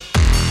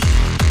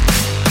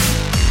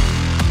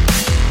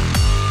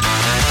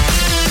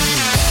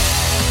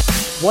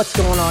What's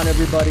going on,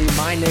 everybody?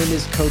 My name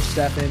is Coach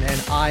Stefan,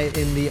 and I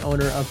am the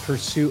owner of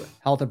Pursuit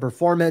Health and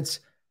Performance.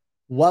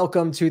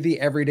 Welcome to the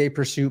Everyday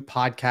Pursuit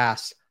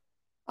podcast.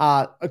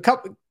 A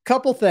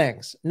couple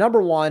things.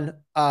 Number one,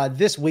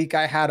 this week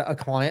I had a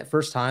client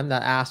first time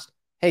that asked,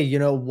 "Hey,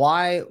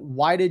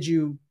 why did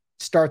you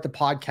start the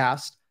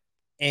podcast,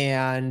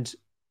 and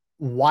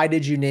why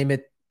did you name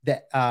it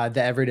the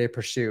Everyday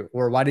Pursuit,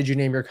 or why did you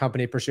name your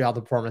company Pursuit Health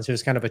and Performance?" It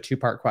was kind of a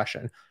two-part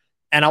question.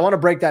 And I want to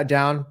break that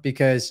down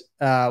because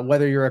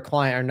whether you're a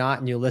client or not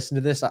and you listen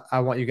to this, I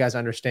want you guys to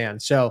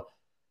understand. So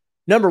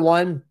number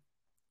one,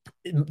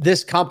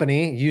 this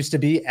company used to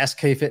be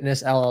SK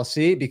Fitness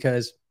LLC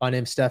because my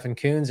name's Stefan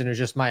Coons and it's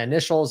just my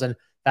initials. And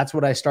that's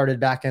what I started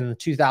back in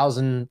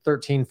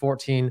 2013,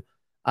 14,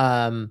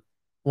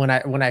 when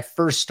I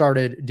first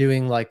started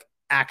doing like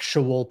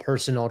actual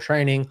personal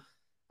training,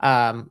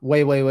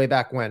 way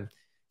back when.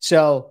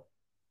 So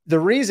the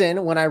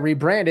reason when I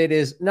rebranded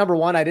is, number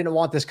one, I didn't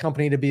want this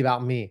company to be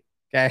about me.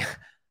 Okay.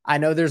 I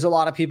know there's a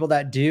lot of people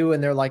that do,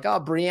 and they're like, "Oh,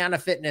 Brianna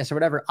Fitness" or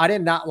whatever. I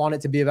did not want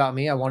it to be about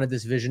me. I wanted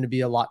this vision to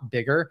be a lot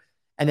bigger.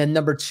 And then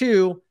number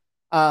two,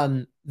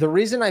 the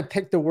reason I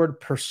picked the word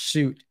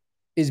pursuit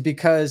is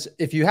because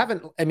if you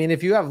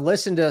have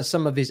listened to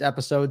some of these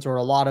episodes or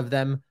a lot of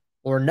them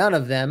or none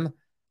of them,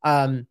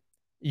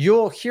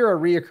 you'll hear a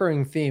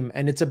reoccurring theme,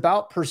 and it's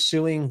about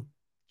pursuing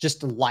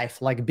just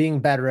life, like being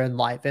better in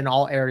life in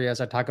all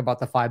areas. I talk about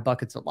the 5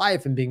 buckets of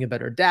life and being a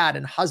better dad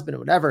and husband and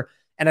whatever.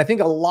 And I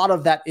think a lot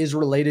of that is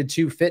related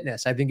to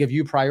fitness. I think if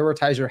you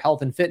prioritize your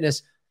health and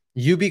fitness,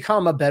 you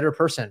become a better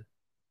person.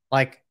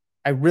 Like,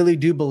 I really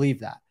do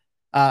believe that.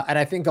 And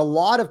I think a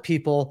lot of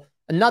people,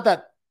 and not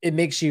that it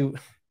makes you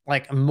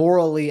like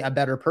morally a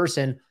better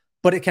person,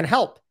 but it can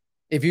help.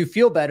 If you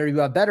feel better, you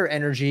have better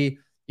energy,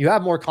 you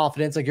have more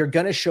confidence, like you're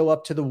going to show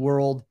up to the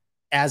world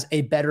as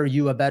a better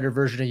you, a better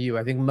version of you.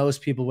 I think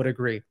most people would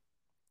agree.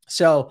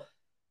 So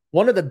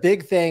one of the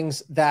big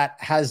things that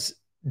has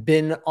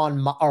been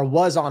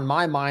was on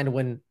my mind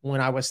when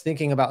I was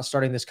thinking about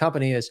starting this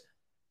company is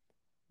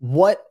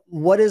what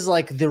is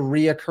like the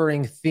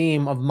reoccurring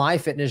theme of my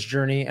fitness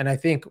journey. And I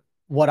think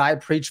what I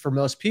preach for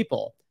most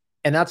people.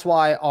 And that's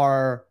why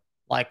our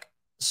like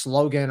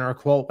slogan or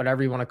quote,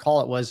 whatever you want to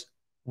call it, was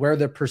 "Where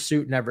the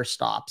pursuit never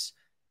stops."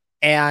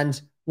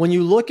 And when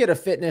you look at a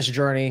fitness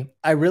journey,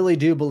 I really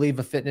do believe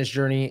a fitness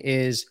journey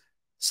is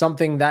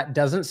something that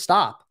doesn't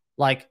stop.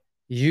 Like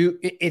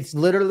it's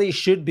literally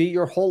should be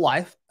your whole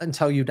life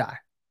until you die.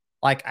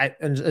 Like,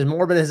 as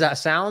morbid as that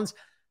sounds,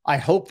 I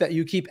hope that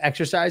you keep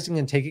exercising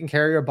and taking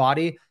care of your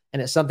body.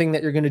 And it's something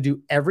that you're going to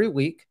do every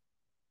week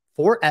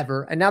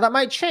forever. And now that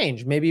might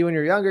change. Maybe when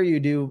you're younger, you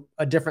do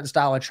a different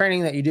style of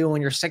training that you do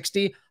when you're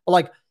 60. But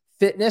like,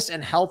 fitness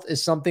and health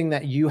is something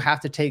that you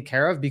have to take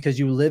care of because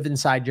you live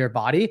inside your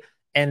body.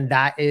 And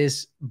that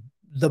is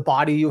the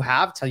body you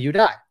have till you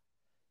die.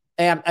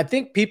 And I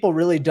think people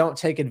really don't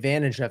take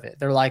advantage of it.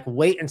 They're like,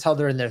 wait until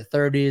they're in their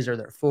 30s or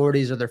their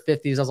 40s or their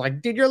 50s. I was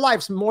like, dude, your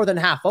life's more than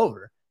half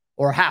over,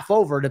 or half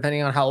over,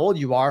 depending on how old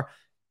you are.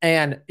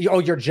 And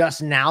you're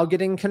just now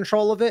getting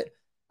control of it.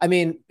 I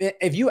mean,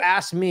 if you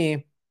ask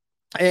me,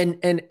 and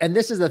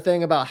this is the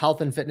thing about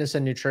health and fitness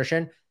and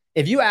nutrition.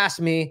 If you ask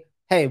me,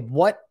 hey,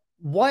 what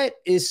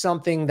is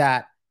something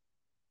that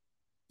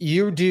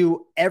you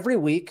do every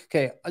week,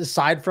 okay,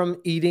 aside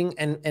from eating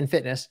and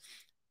fitness,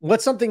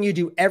 what's something you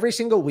do every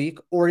single week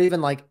or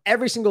even like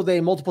every single day,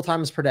 multiple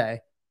times per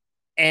day?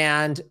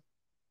 And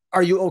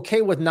are you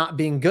okay with not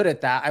being good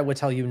at that? I would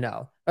tell you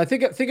no. I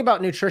think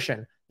about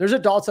nutrition. There's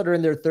adults that are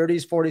in their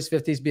 30s, 40s,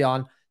 50s,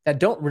 beyond that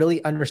don't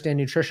really understand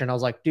nutrition. I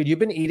was like, dude, you've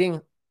been eating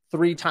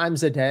 3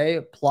 times a day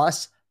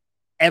plus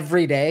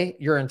every day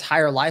your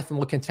entire life and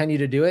will continue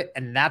to do it.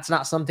 And that's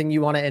not something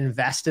you want to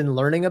invest in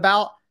learning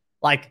about.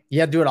 Like, you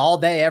have to do it all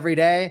day, every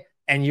day,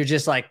 and you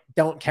just like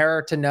don't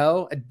care to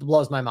know. It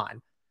blows my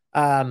mind.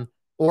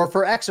 Or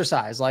for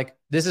exercise, like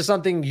this is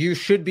something you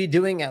should be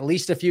doing at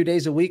least a few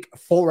days a week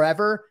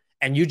forever,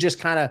 and you just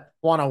kind of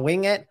want to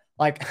wing it.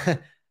 Like,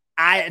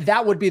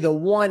 that would be the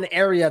one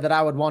area that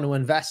I would want to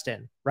invest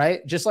in,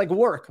 right? Just like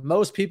work.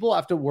 Most people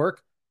have to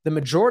work the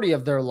majority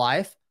of their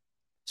life.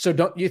 So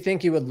don't you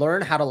think you would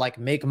learn how to like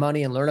make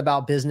money and learn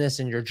about business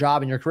and your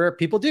job and your career?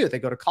 People do. They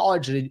go to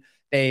college,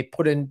 they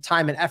put in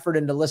time and effort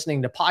into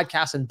listening to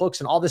podcasts and books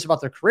and all this about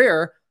their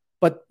career,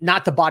 but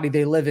not the body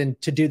they live in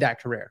to do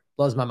that career.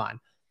 Blows my mind.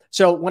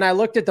 So when I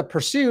looked at the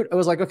pursuit, I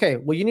was like, okay,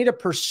 well, you need to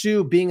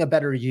pursue being a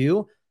better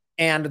you.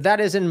 And that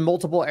is in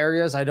multiple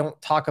areas. I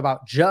don't talk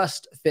about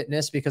just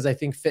fitness because I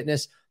think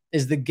fitness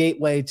is the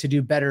gateway to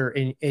do better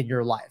in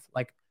your life.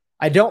 Like,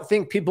 I don't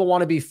think people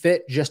want to be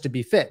fit just to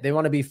be fit. They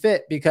want to be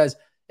fit because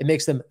it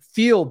makes them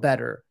feel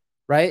better,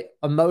 right?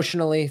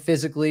 Emotionally,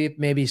 physically,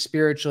 maybe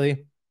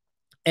spiritually.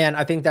 And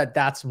I think that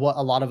that's what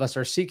a lot of us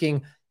are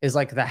seeking, is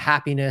like the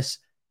happiness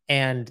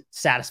and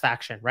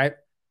satisfaction, right?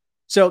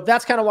 So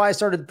that's kind of why I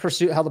started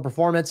Pursuit Health and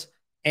Performance.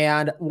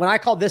 And when I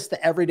call this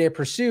the everyday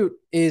pursuit,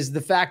 is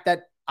the fact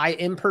that I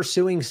am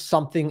pursuing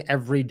something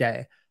every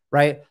day,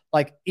 right?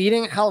 Like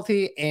eating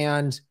healthy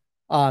and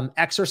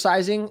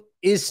exercising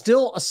is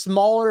still a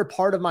smaller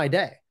part of my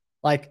day.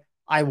 Like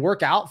I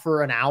work out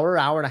for an hour,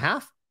 hour and a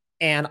half,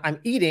 and I'm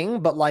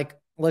eating, but like,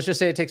 let's just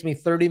say it takes me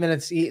 30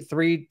 minutes to eat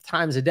 3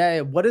 times a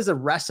day. What does the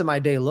rest of my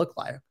day look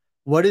like?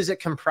 What is it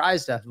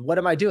comprised of? What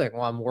am I doing?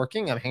 Well, I'm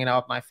working, I'm hanging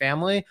out with my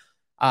family,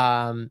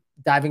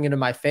 diving into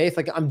my faith.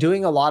 Like I'm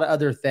doing a lot of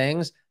other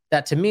things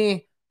that to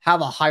me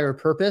have a higher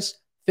purpose.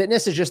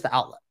 Fitness is just the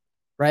outlet,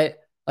 right?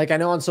 Like I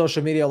know on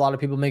social media, a lot of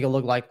people make it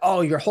look like,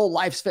 oh, your whole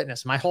life's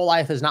fitness. My whole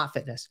life is not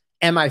fitness.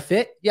 Am I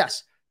fit?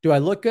 Yes. Do I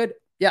look good?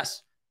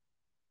 Yes.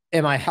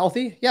 Am I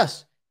healthy?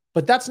 Yes.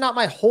 But that's not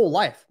my whole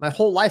life. My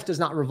whole life does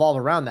not revolve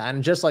around that.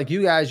 And just like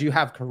you guys, you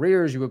have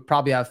careers, you would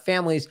probably have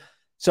families.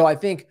 So I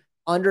think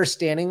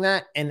understanding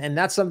that, and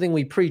that's something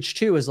we preach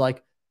too, is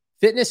like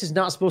fitness is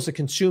not supposed to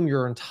consume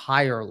your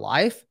entire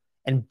life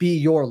and be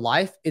your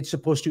life. It's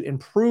supposed to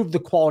improve the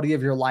quality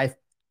of your life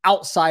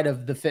outside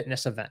of the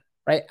fitness event,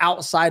 right?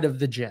 Outside of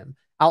the gym,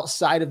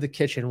 outside of the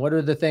kitchen. What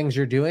are the things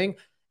you're doing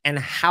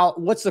and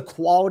what's the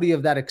quality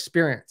of that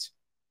experience?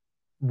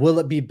 Will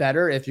it be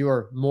better if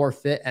you're more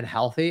fit and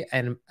healthy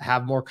and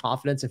have more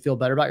confidence and feel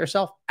better about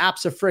yourself?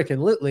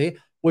 Abso-freaking-lutely,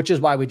 which is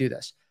why we do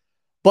this.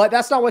 But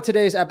that's not what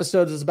today's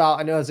episode is about.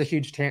 I know it's a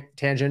huge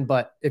tangent,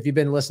 but if you've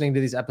been listening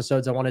to these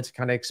episodes, I wanted to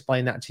kind of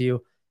explain that to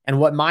you and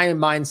what my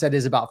mindset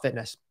is about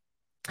fitness.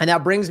 And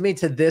that brings me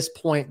to this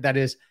point that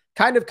is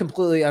kind of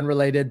completely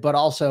unrelated, but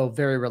also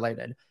very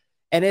related.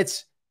 And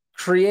it's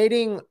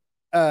creating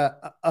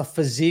a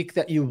physique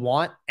that you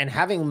want and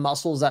having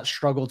muscles that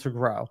struggle to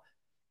grow.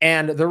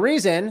 And the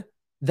reason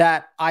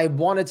that I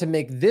wanted to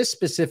make this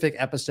specific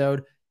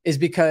episode is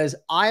because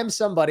I am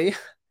somebody,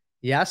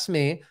 yes,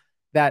 me,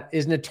 that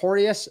is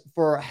notorious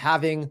for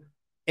having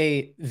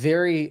a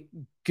very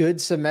good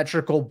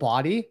symmetrical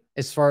body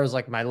as far as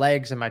like my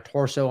legs and my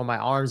torso and my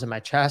arms and my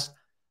chest.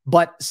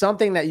 But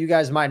something that you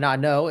guys might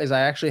not know is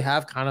I actually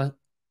have kind of,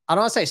 I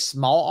don't want to say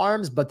small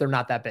arms, but they're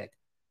not that big.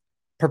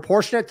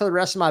 Proportionate to the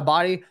rest of my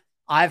body,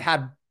 I've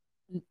had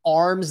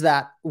arms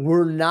that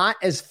were not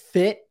as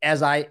fit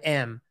as I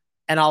am.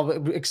 And I'll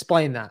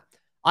explain that.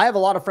 I have a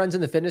lot of friends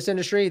in the fitness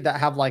industry that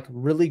have like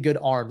really good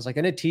arms. Like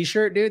in a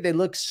t-shirt, dude, they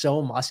look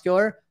so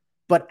muscular,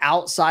 but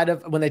outside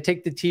of when they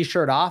take the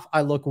t-shirt off,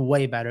 I look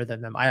way better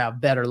than them. I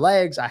have better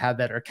legs. I have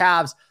better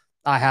calves.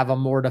 I have a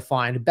more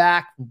defined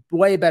back,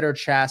 way better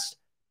chest,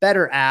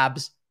 better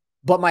abs,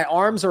 but my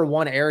arms are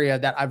one area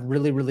that I've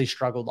really, really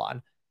struggled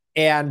on.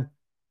 And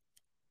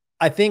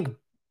I think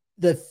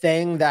the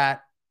thing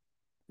that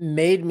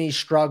made me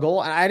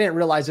struggle, and I didn't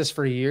realize this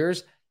for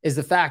years, is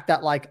the fact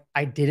that like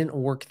I didn't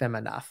work them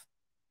enough.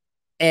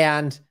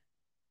 And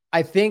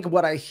I think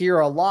what I hear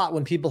a lot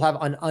when people have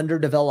an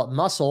underdeveloped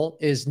muscle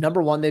is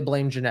number one, they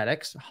blame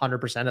genetics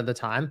 100% of the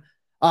time.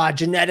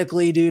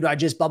 Genetically, dude, I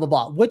just blah, blah,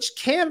 blah, which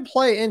can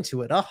play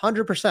into it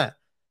 100%,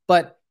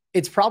 but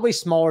it's probably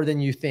smaller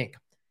than you think.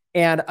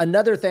 And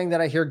another thing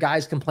that I hear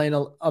guys complain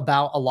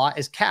about a lot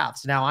is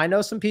calves. Now I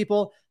know some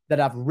people that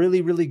have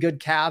really, really good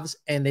calves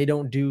and they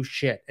don't do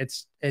shit.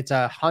 It's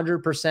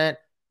 100%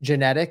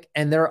 genetic.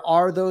 And there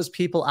are those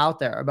people out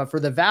there, but for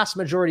the vast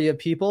majority of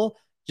people,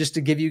 just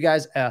to give you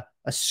guys a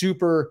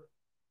super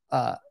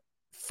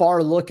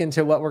far look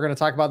into what we're going to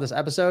talk about this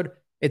episode,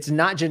 it's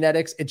not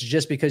genetics. It's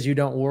just because you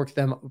don't work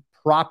them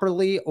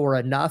properly or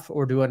enough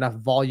or do enough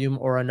volume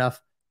or enough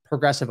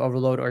progressive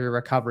overload or your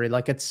recovery.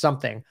 Like it's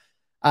something.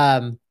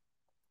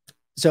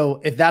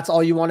 So if that's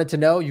all you wanted to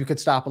know, you could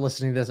stop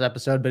listening to this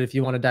episode. But if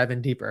you want to dive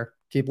in deeper,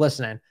 keep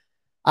listening.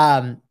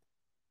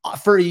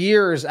 For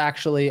years,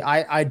 actually,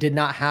 I did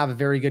not have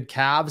very good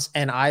calves.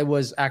 And I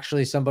was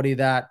actually somebody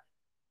that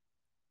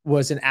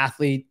was an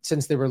athlete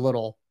since they were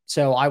little.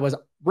 So I was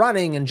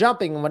running and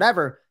jumping and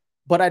whatever,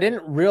 but I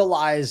didn't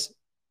realize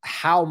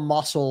how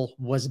muscle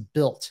was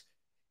built.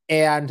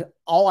 And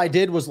all I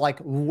did was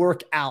like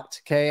work out.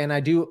 Okay. And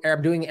I'm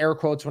doing air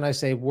quotes when I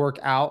say work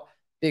out,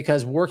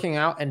 because working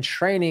out and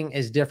training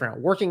is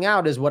different. Working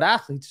out is what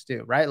athletes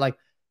do, right? Like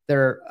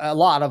there are a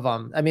lot of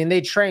them. I mean,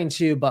 they train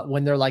too, but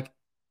when they're like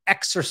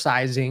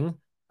exercising,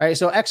 right?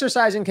 So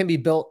exercising can be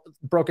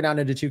broken down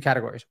into two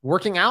categories: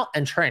 working out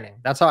and training.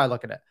 That's how I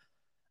look at it.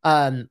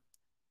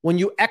 When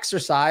you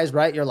exercise,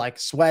 right, you're like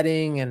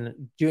sweating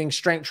and doing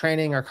strength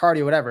training or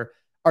cardio, whatever.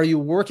 Are you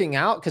working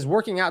out? Because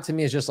working out to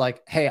me is just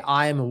like, hey,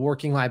 I'm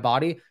working my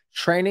body.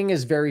 Training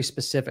is very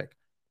specific.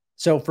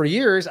 So for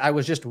years, I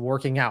was just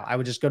working out. I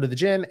would just go to the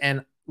gym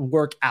and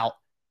work out.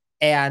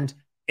 And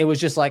it was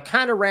just like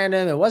kind of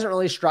random. It wasn't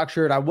really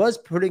structured. I was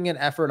putting in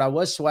effort. I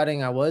was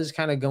sweating. I was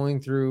kind of going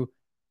through,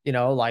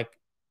 like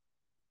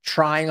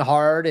trying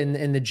hard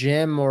in the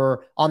gym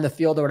or on the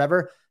field or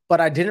whatever. But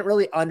I didn't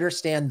really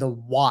understand the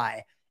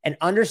why. And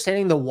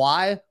understanding the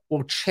why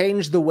will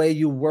change the way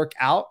you work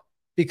out,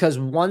 because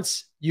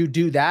once you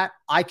do that,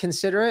 I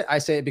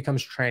say it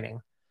becomes training,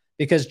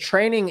 because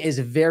training is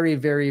very,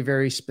 very,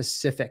 very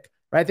specific,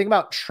 right? Think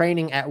about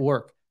training at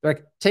work.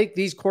 Like take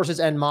these courses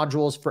and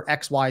modules for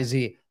X, Y,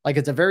 Z. Like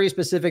it's a very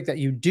specific that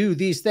you do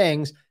these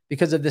things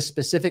because of this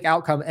specific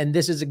outcome. And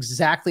this is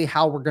exactly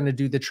how we're going to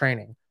do the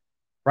training,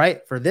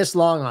 right? For this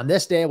long on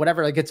this day,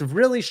 whatever, like it's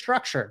really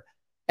structured.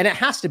 And it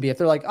has to be. If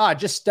they're like,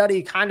 just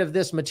study kind of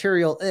this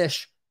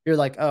material-ish, you're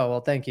like, oh,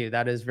 well, thank you.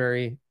 That is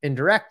very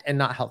indirect and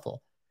not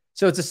helpful.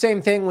 So it's the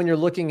same thing when you're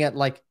looking at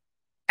like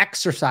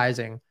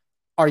exercising.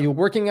 Are you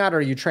working out or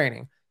are you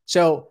training?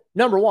 So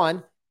number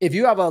one, if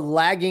you have a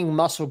lagging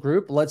muscle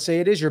group, let's say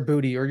it is your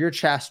booty or your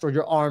chest or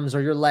your arms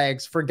or your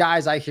legs. For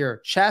guys, I hear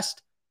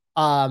chest,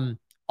 arms,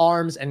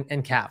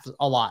 and calves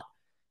a lot.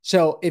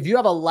 So if you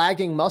have a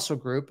lagging muscle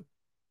group,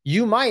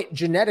 you might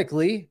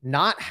genetically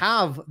not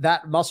have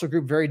that muscle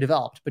group very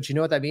developed, but you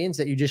know what that means?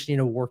 That you just need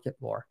to work it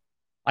more.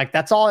 Like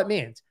that's all it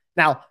means.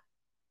 Now,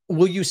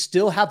 will you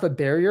still have a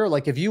barrier?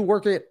 Like if you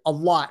work it a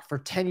lot for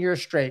 10 years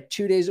straight,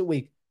 2 days a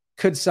week,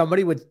 could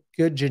somebody with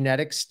good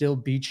genetics still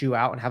beat you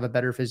out and have a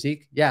better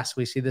physique? Yes,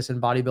 we see this in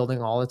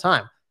bodybuilding all the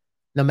time.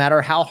 No matter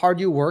how hard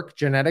you work,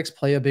 genetics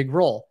play a big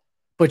role.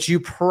 But you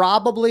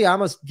probably, I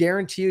almost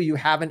guarantee you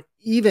haven't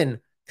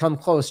even come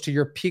close to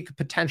your peak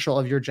potential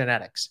of your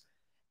genetics.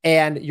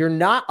 And you're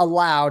not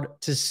allowed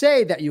to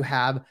say that you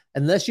have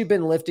unless you've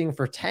been lifting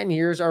for 10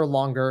 years or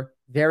longer,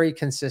 very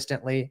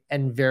consistently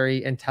and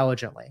very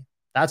intelligently.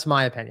 That's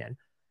my opinion.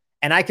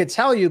 And I could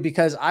tell you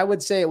because I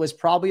would say it was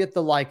probably at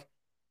the like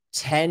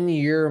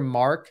 10-year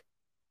mark.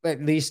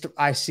 At least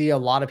I see a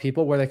lot of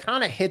people where they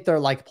kind of hit their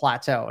like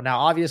plateau. Now,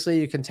 obviously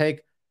you can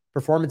take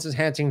performance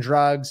enhancing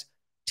drugs,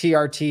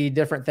 TRT,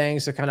 different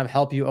things to kind of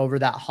help you over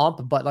that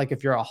hump. But like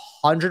if you're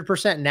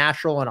 100%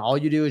 natural and all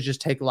you do is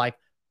just take like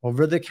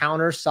over the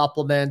counter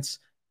supplements,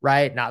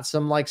 right? Not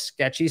some like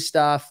sketchy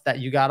stuff that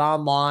you got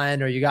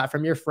online or you got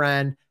from your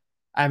friend.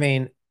 I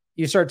mean,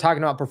 you start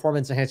talking about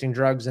performance enhancing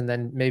drugs and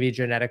then maybe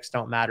genetics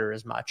don't matter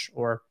as much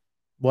or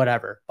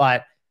whatever.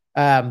 But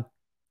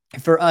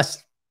for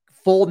us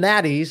full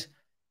natties,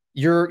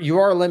 you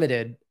are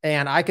limited.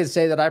 And I could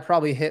say that I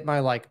probably hit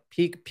my like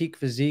peak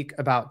physique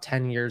about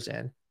 10 years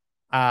in.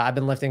 I've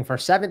been lifting for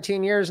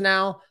 17 years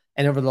now.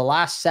 And over the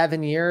last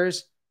 7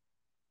 years,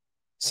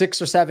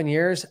 6 or 7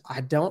 years,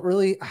 I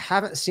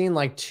haven't seen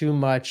like too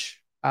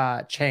much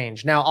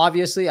change. Now,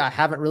 obviously I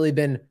haven't really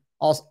been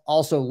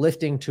also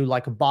lifting to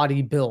like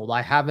body build.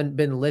 I haven't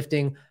been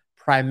lifting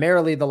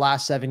primarily the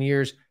last 7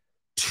 years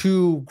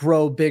to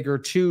grow bigger,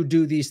 to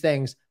do these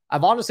things.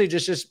 I've honestly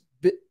just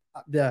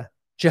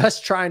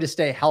trying to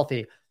stay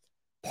healthy.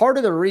 Part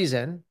of the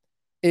reason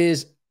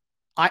is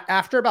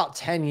after about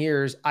 10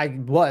 years, I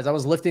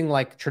was lifting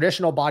like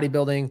traditional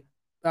bodybuilding.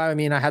 I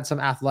mean, I had some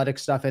athletic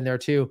stuff in there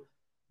too,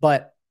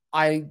 but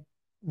I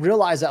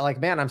realized that like,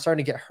 man, I'm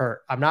starting to get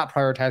hurt. I'm not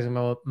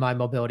prioritizing my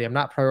mobility. I'm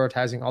not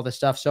prioritizing all this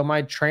stuff. So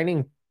my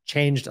training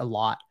changed a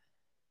lot.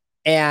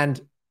 And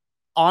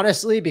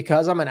honestly,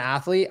 because I'm an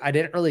athlete, I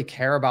didn't really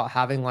care about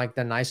having like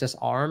the nicest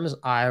arms.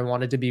 I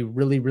wanted to be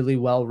really, really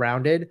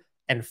well-rounded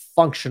and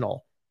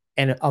functional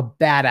and a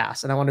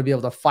badass. And I want to be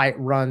able to fight,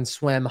 run,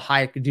 swim,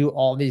 hike, do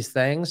all these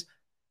things.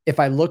 If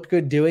I looked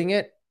good doing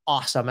it,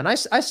 awesome. And I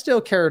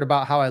still cared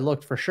about how I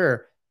looked for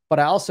sure. But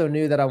I also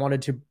knew that I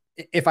wanted to,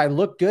 if I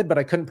looked good, but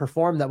I couldn't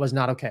perform, that was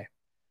not okay.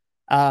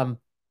 And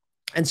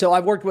so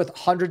I've worked with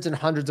hundreds and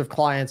hundreds of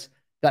clients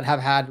that have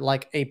had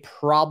like a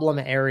problem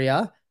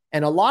area.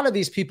 And a lot of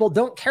these people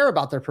don't care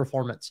about their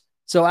performance.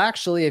 So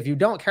actually, if you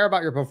don't care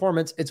about your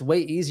performance, it's way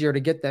easier to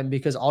get them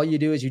because all you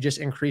do is you just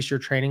increase your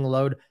training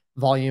load,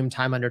 volume,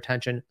 time under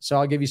tension. So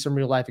I'll give you some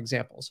real life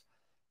examples.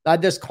 I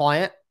had this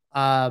client,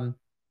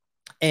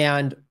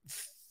 and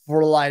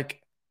for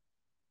like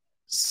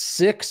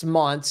 6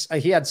 months,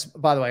 he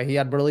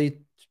had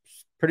really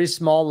pretty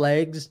small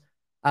legs,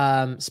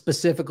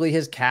 specifically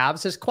his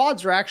calves. His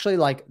quads are actually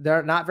like,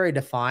 they're not very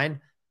defined,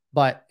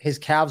 but his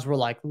calves were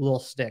like little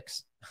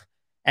sticks.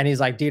 And he's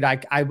like, dude,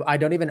 I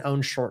don't even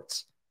own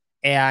shorts.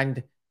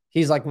 And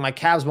he's like, my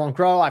calves won't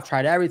grow. I've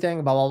tried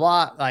everything, blah, blah,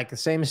 blah. Like the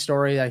same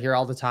story I hear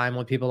all the time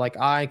when people are like,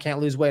 I can't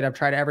lose weight. I've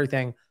tried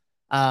everything,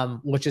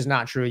 which is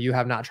not true. You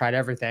have not tried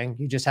everything.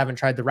 You just haven't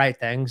tried the right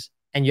things,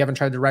 and you haven't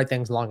tried the right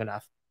things long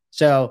enough.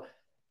 So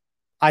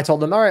I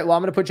told him, all right, well,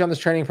 I'm going to put you on this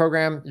training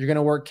program. You're going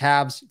to work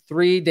calves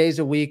 3 days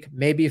a week,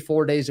 maybe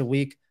 4 days a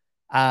week.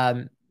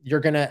 And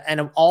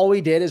all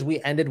we did is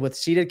we ended with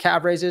seated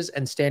calf raises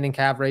and standing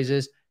calf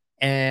raises.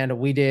 And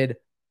we did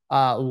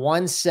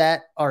one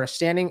set or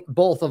standing,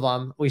 both of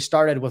them. We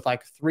started with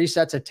like 3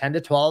 sets of 10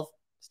 to 12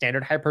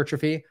 standard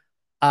hypertrophy.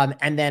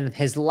 And then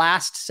his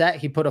last set,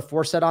 he put a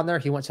 4 set on there.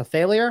 He went to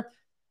failure.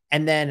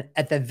 And then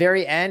at the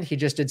very end, he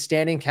just did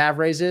standing calf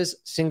raises,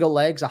 single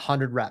legs,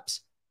 100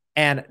 reps.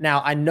 And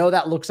now I know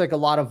that looks like a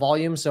lot of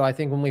volume. So I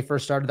think when we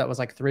first started, that was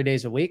like 3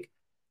 days a week.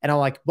 And I'm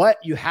like, but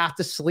you have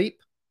to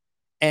sleep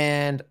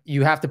and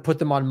you have to put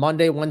them on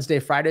Monday, Wednesday,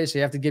 Friday. So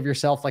you have to give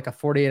yourself like a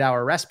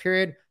 48-hour rest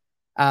period.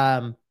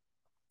 And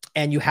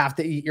you have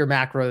to eat your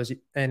macros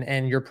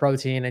and your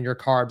protein and your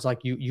carbs.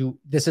 Like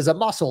this is a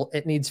muscle.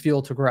 It needs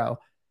fuel to grow.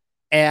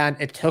 And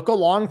it took a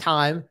long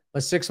time,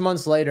 but 6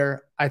 months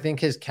later, I think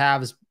his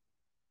calves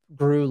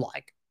grew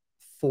like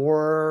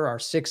 4 or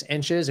 6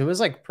 inches. It was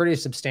like pretty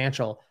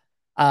substantial.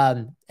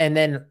 And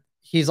then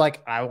he's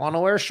like, I want to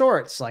wear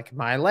shorts. Like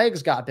my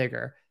legs got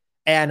bigger.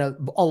 And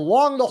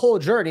along the whole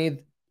journey,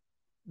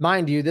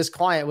 mind you, this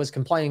client was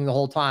complaining the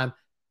whole time.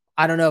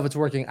 I don't know if it's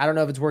working. I don't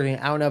know if it's working.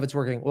 I don't know if it's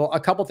working. Well, a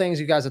couple things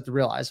you guys have to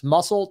realize.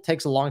 Muscle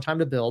takes a long time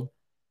to build.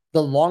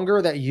 The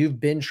longer that you've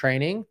been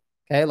training,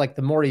 okay, like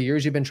the more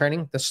years you've been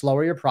training, the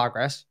slower your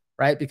progress,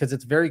 right? Because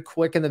it's very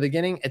quick in the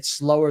beginning. It's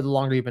slower the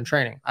longer you've been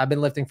training. I've been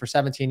lifting for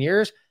 17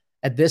 years.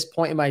 At this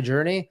point in my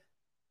journey,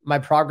 my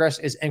progress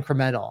is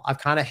incremental. I've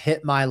kind of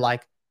hit my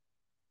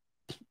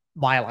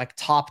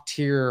top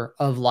tier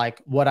of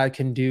like what I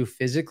can do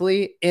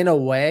physically in a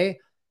way,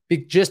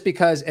 just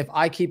because if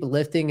I keep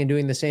lifting and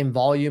doing the same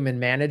volume and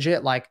manage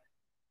it, like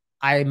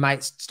I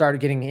might start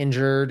getting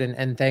injured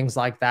and things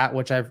like that,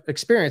 which I've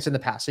experienced in the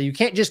past. So you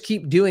can't just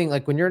keep doing,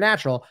 like when you're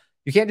natural,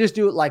 you can't just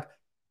do it like,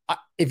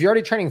 if you're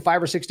already training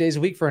 5 or 6 days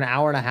a week for an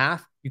hour and a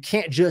half, you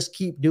can't just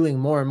keep doing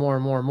more and more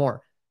and more and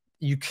more.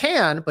 You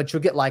can, but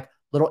you'll get like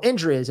little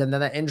injuries, and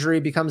then that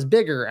injury becomes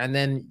bigger, and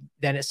then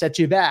it sets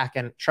you back.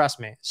 And trust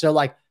me. So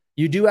like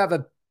you do have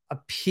a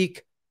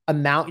peak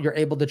amount you're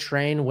able to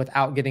train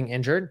without getting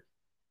injured.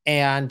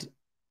 And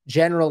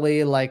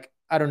generally, like,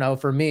 I don't know,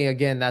 for me,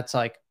 again, that's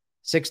like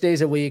 6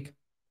 days a week,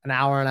 an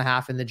hour and a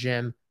half in the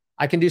gym.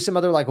 I can do some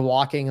other like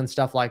walking and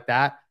stuff like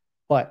that.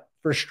 But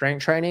for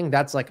strength training,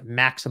 that's like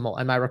maximal.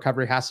 And my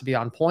recovery has to be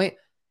on point.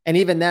 And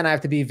even then, I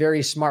have to be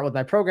very smart with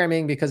my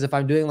programming, because if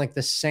I'm doing like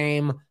the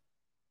same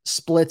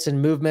splits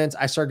and movements,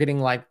 I start getting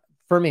like,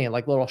 for me,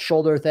 like little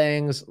shoulder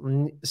things,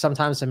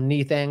 sometimes some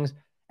knee things.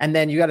 And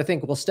then you got to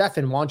think, well,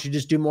 Stefan, why don't you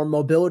just do more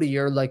mobility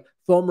or like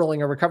foam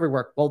rolling or recovery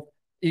work? Well,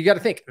 you got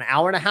to think an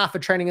hour and a half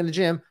of training in the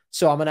gym.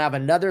 So I'm going to have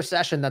another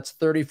session that's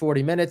 30,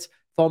 40 minutes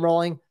foam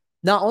rolling.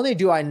 Not only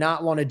do I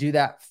not want to do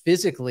that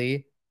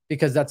physically,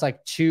 because that's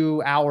like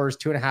 2 hours,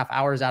 2.5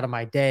 hours out of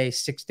my day,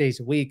 6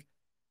 days a week.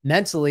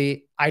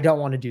 Mentally, I don't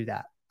want to do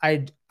that.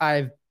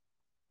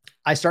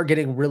 I start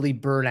getting really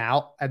burnt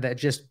out, and that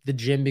just the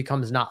gym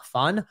becomes not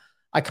fun.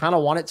 I kind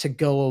of want it to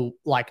go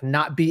like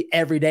not be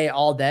every day,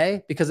 all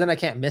day, because then I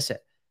can't miss it.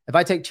 If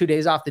I take 2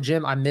 days off the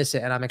gym, I miss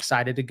it and I'm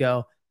excited to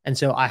go. And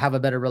so I have a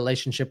better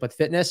relationship with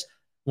fitness.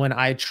 When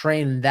I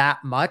train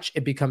that much,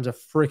 it becomes a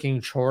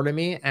freaking chore to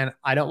me, and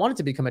I don't want it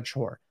to become a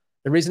chore.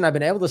 The reason I've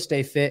been able to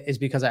stay fit is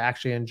because I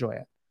actually enjoy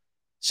it.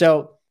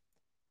 So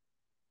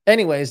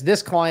anyways,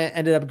 this client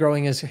ended up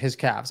growing his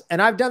calves.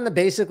 And I've done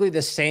basically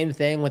the same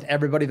thing with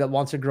everybody that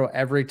wants to grow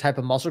every type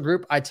of muscle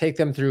group. I take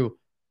them through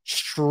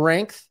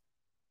strength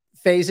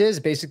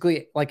phases,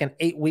 basically like an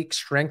 8-week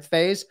strength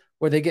phase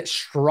where they get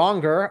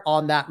stronger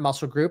on that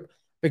muscle group.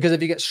 Because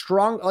if you get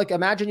strong, like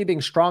imagine you being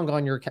stronger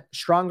on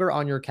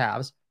your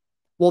calves.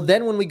 Well,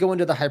 then when we go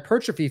into the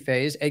hypertrophy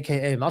phase,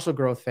 AKA muscle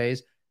growth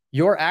phase,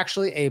 you're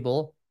actually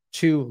able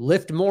to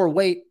lift more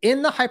weight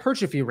in the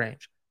hypertrophy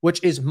range,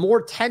 which is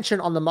more tension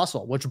on the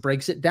muscle, which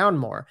breaks it down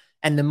more.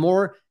 And the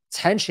more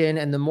tension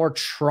and the more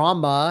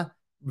trauma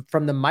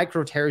from the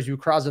micro tears you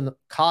cause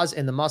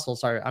in the muscle.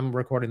 Sorry, I'm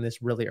recording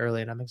this really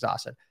early and I'm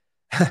exhausted.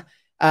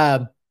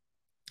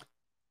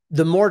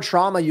 The more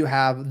trauma you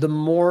have, the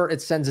more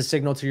it sends a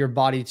signal to your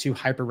body to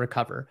hyper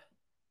recover.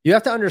 You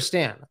have to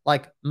understand,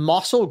 like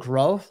muscle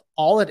growth,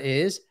 all it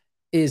is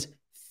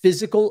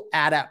physical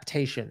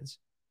adaptations,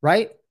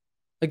 right?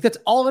 Like that's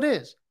all it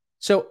is.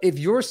 So if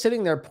you're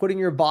sitting there putting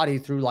your body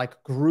through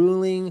like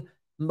grueling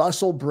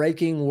muscle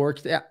breaking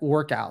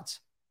workouts,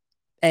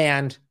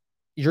 and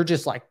you're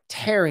just like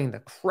tearing the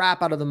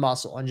crap out of the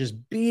muscle and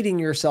just beating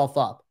yourself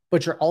up,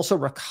 but you're also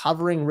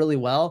recovering really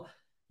well,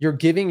 you're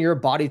giving your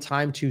body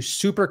time to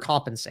super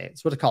compensate.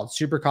 It's what it's called,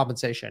 super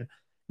compensation.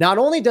 Not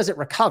only does it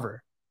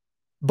recover,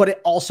 but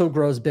it also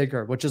grows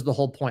bigger, which is the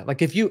whole point.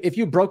 Like if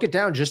you broke it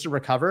down just to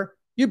recover,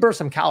 you burn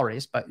some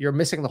calories, but you're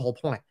missing the whole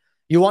point.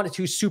 You want it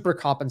to super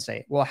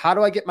compensate. Well, how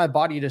do I get my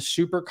body to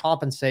super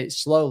compensate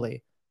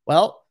slowly?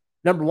 Well,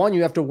 number one,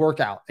 you have to work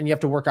out, and you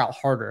have to work out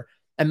harder.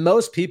 And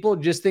most people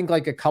just think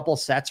like a couple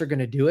sets are going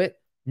to do it.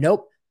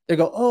 Nope. They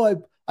go,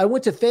 oh, I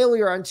went to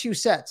failure on 2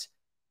 sets.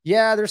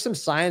 Yeah, there's some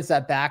science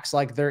that backs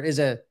like there is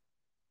a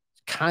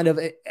kind of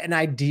an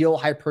ideal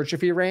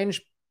hypertrophy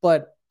range,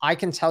 but I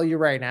can tell you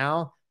right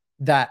now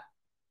that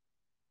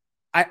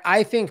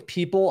I think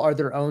people are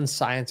their own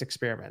science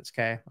experiments.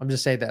 Okay. I'm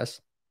just say this.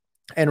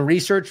 And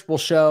research will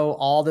show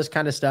all this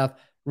kind of stuff.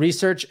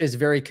 Research is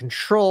very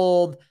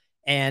controlled,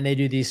 and they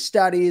do these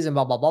studies and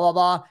blah, blah, blah, blah,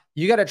 blah.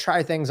 You got to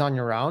try things on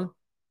your own.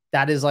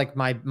 That is like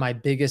my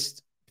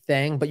biggest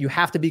thing, but you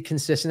have to be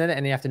consistent in it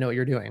and you have to know what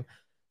you're doing.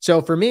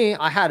 So for me,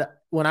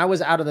 when I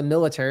was out of the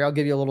military, I'll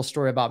give you a little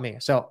story about me.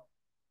 So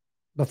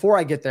before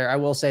I get there, I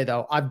will say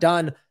though, I've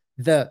done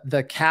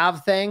the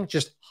calf thing,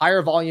 just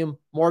higher volume,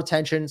 more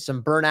tension,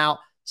 some burnout,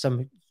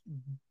 some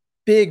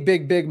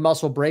big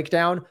muscle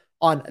breakdown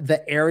on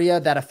the area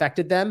that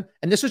affected them.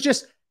 And this was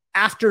just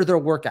after their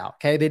workout.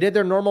 Okay. They did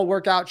their normal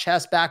workout,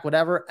 chest, back,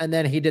 whatever. And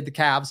then he did the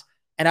calves.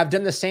 And I've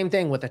done the same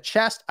thing with the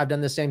chest. I've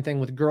done the same thing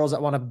with girls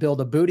that want to build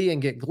a booty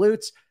and get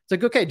glutes. It's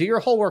like, okay, do your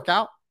whole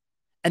workout.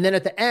 And then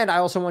at the end, I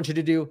also want you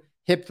to do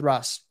hip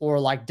thrusts or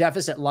like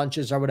deficit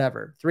lunges or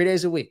whatever, 3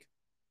 days a week.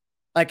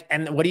 Like,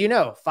 and what do you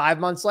know? 5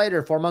 months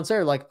later, 4 months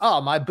later, like,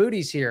 oh, my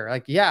booty's here.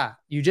 Like, yeah,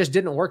 you just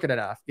didn't work it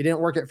enough. You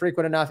didn't work it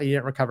frequent enough and you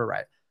didn't recover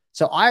right.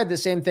 So I had the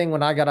same thing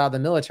when I got out of the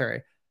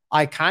military.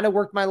 I kind of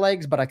worked my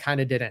legs, but I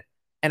kind of didn't.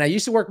 And I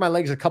used to work my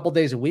legs a couple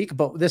days a week,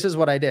 but this is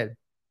what I did.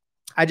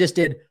 I just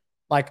did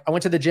like, I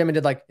went to the gym and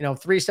did like,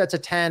 3 sets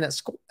of 10,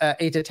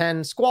 8 to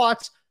 10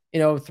 squats,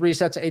 3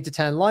 sets of 8 to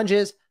 10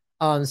 lunges,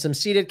 some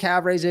seated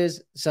calf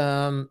raises,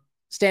 some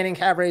standing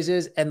calf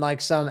raises, and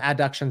like some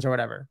adductions or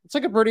whatever. It's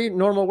like a pretty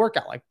normal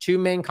workout, like 2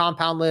 main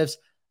compound lifts,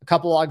 a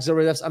couple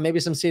auxiliary lifts, maybe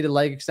some seated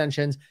leg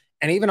extensions.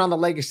 And even on the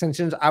leg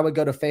extensions, I would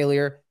go to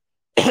failure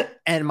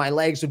and my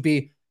legs would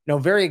be,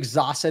 very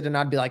exhausted. And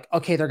I'd be like,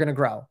 okay, they're going to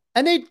grow.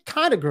 And they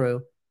kind of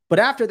grew, but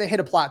after they hit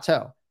a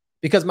plateau,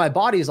 because my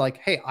body's like,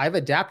 hey, I've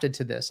adapted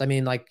to this. I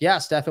mean, like, yeah,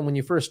 Stefan, when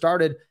you first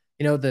started,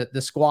 the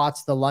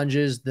squats, the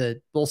lunges,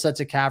 the full sets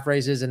of calf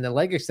raises, and the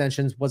leg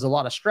extensions was a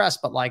lot of stress,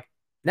 but like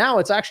now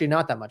it's actually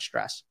not that much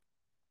stress.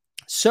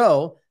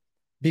 So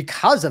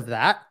because of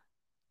that,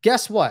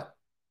 guess what?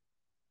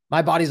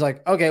 My body's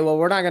like, okay, well,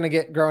 we're not going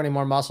to grow any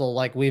more muscle.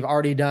 Like we've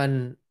already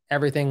done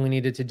everything we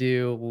needed to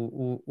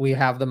do. We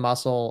have the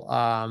muscle.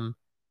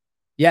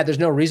 Yeah, there's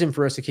no reason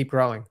for us to keep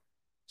growing.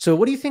 So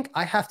what do you think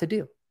I have to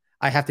do?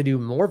 I have to do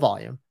more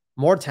volume,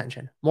 more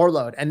tension, more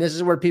load. And this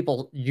is where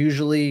people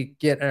usually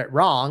get it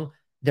wrong.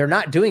 They're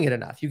not doing it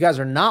enough. You guys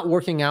are not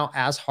working out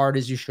as hard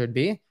as you should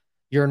be.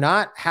 You're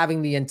not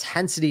having the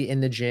intensity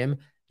in the gym.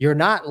 You're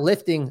not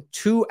lifting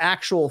to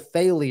actual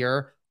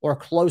failure or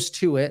close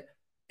to it.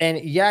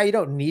 And yeah, you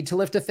don't need to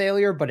lift to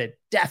failure, but it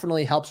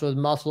definitely helps with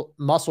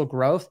muscle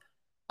growth.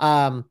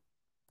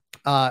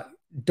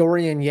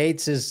 Dorian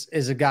Yates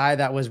is a guy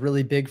that was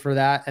really big for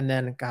that. And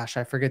then, gosh,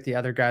 I forget the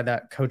other guy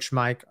that Coach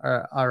Mike,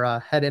 our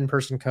head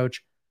in-person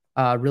coach,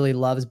 really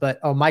loves. But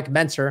Mike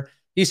Menser,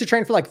 he used to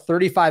train for like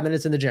 35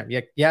 minutes in the gym.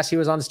 Yes, he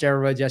was on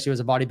steroids. Yes, he was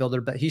a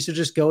bodybuilder, but he used to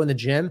just go in the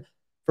gym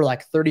for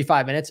like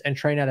 35 minutes and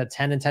train at a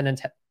 10 and 10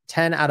 and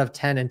 10 out of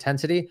 10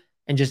 intensity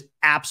and just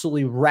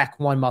absolutely wreck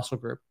one muscle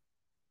group,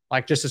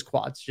 like just his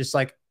quads, just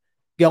like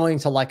going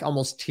to like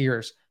almost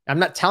tears. I'm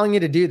not telling you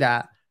to do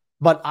that,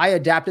 but I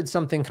adapted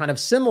something kind of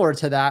similar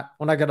to that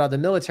when I got out of the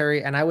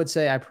military. And I would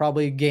say I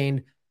probably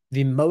gained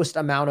the most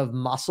amount of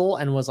muscle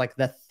and was like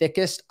the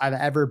thickest I've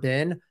ever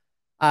been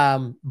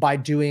by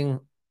doing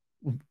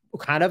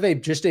kind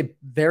of just a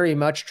very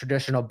much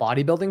traditional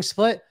bodybuilding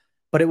split,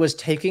 but it was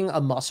taking a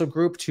muscle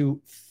group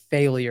to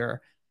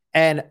failure.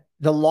 And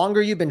the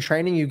longer you've been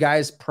training, you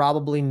guys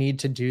probably need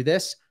to do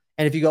this.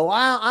 And if you go,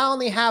 well, I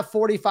only have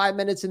 45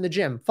 minutes in the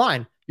gym,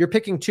 fine. You're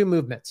picking 2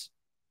 movements.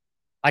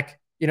 Like,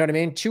 you know what I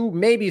mean? 2,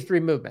 maybe 3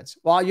 movements.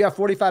 While you have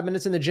 45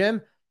 minutes in the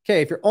gym,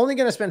 okay, if you're only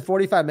going to spend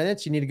 45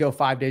 minutes, you need to go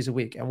 5 days a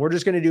week. And we're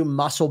just going to do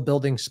muscle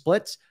building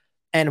splits.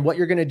 And what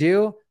you're going to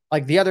do,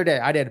 like the other day,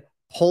 I did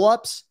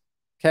pull-ups.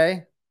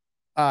 Okay.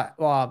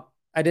 Well,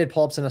 I did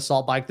pull-ups in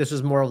assault bike. This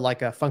was more of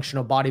like a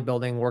functional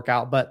bodybuilding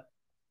workout, but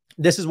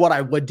this is what I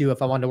would do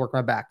if I wanted to work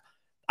my back.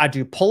 I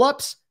do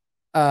pull-ups,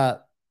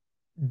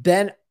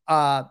 then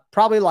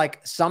probably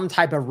like some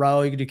type of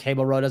row. You can do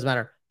cable row, doesn't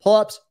matter.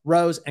 Pull-ups,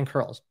 rows, and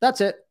curls. That's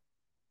it.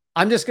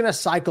 I'm just going to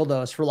cycle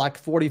those for like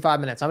 45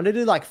 minutes. I'm going to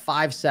do like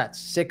 5 sets,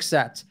 6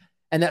 sets.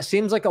 And that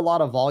seems like a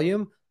lot of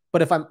volume.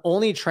 But if I'm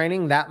only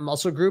training that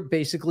muscle group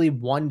basically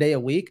 1 day a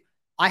week,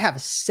 I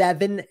have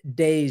 7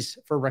 days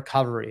for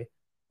recovery.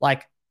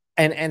 Like,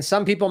 and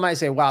some people might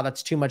say, wow,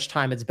 that's too much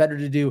time. It's better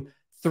to do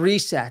 3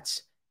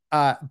 sets.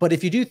 But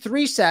if you do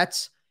 3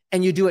 sets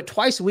and you do it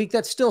twice a week,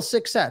 that's still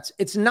 6 sets.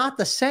 It's not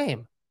the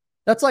same.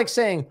 That's like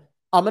saying,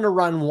 I'm going to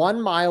run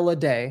 1 mile a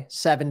day,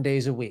 7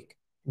 days a week.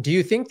 Do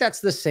you think that's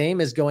the same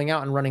as going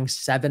out and running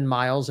 7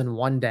 miles in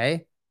 1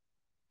 day?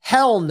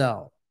 Hell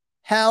no.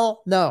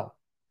 Hell no.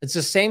 It's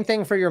the same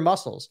thing for your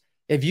muscles.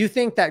 If you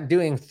think that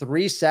doing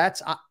 3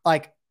 sets,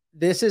 like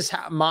this is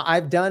how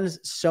I've done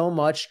so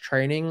much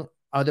training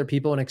other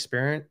people and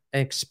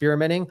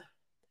experimenting.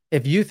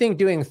 If you think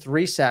doing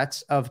 3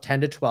 sets of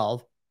 10 to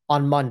 12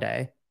 on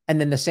Monday, and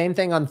then the same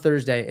thing on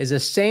Thursday is the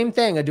same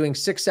thing of doing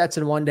 6 sets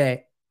in 1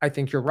 day, I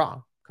think you're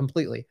wrong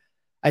completely.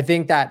 I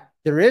think that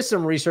there is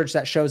some research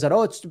that shows that,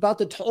 it's about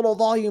the total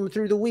volume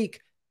through the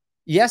week.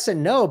 Yes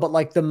and no, but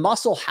like the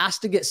muscle has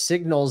to get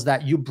signals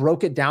that you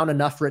broke it down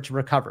enough for it to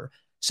recover.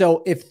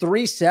 So if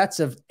 3 sets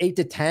of 8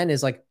 to 10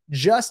 is like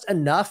just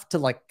enough to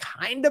like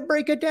kind of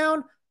break it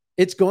down,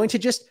 it's going to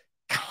just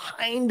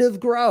kind of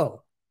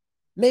grow.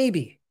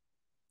 Maybe.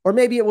 Or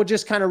maybe it will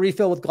just kind of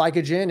refill with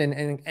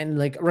glycogen and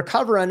like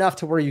recover enough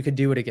to where you could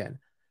do it again.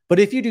 But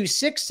if you do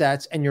 6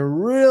 sets and you're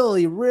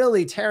really,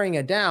 really tearing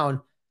it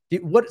down,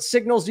 what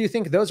signals do you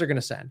think those are going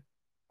to send?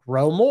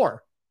 Grow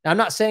more. Now, I'm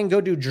not saying go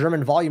do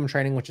German volume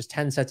training, which is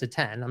 10 sets of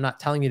 10. I'm not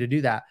telling you to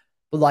do that,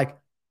 but like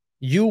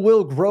you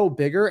will grow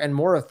bigger and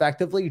more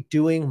effectively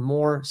doing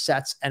more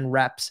sets and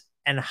reps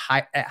and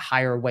at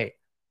higher weight.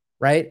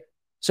 Right.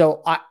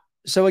 So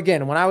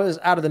again, when I was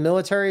out of the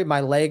military,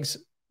 my legs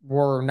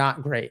were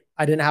not great.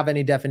 I didn't have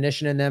any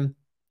definition in them.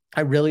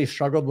 I really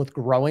struggled with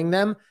growing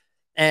them.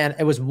 And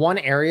it was one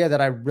area that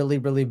I really,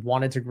 really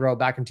wanted to grow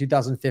back in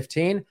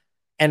 2015.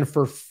 And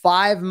for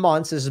 5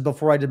 months, this is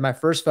before I did my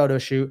first photo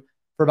shoot,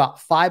 for about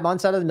 5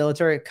 months out of the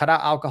military, cut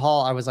out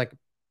alcohol. I was like,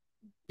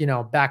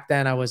 back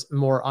then I was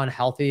more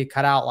unhealthy,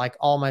 cut out like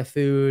all my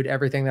food,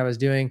 everything that I was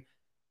doing.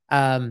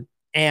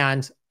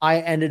 And I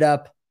ended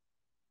up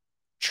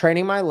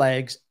training my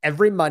legs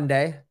every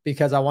Monday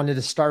because I wanted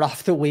to start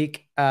off the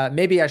week.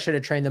 Maybe I should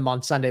have trained them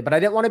on Sunday, but I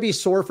didn't want to be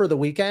sore for the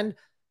weekend.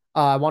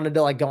 I wanted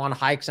to like go on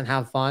hikes and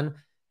have fun.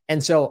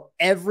 And so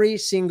every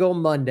single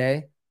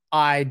Monday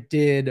I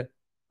did,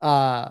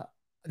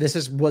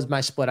 was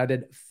my split. I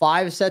did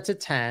 5 sets of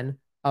 10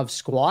 of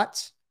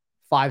squats,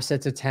 5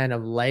 sets of 10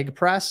 of leg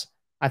press.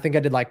 I think I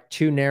did like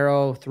 2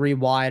 narrow, 3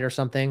 wide or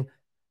something.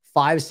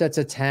 5 sets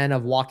of 10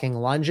 of walking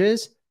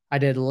lunges. I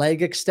did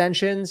leg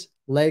extensions,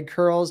 leg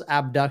curls,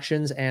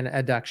 abductions and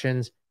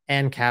adductions,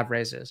 and calf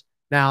raises.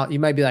 Now you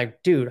might be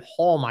like, dude,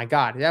 oh my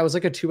God. Yeah, it was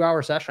like a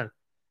 2-hour session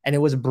and it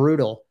was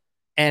brutal.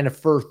 And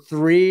for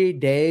 3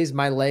 days,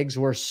 my legs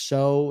were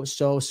so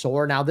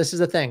sore. Now, this is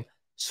the thing.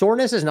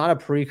 Soreness is not a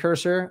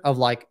precursor of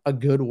like a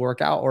good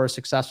workout or a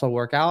successful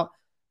workout.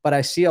 But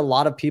I see a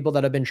lot of people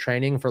that have been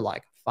training for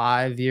like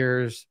 5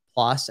 years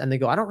plus, and they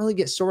go, I don't really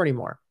get sore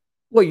anymore.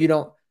 Well, you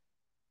don't.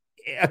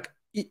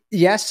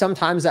 Yes,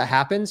 sometimes that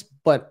happens,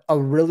 but a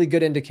really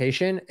good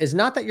indication is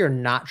not that you're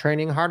not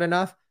training hard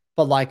enough,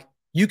 but like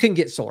you can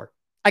get sore.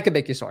 I can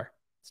make you sore.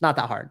 It's not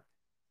that hard.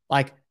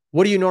 Like,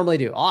 what do you normally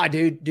do? Oh,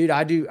 dude,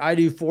 I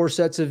do 4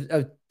 sets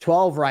of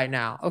 12 right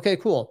now. Okay,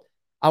 cool.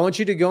 I want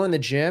you to go in the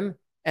gym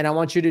and I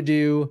want you to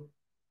do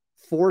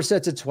 4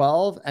 sets of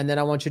 12. And then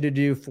I want you to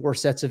do 4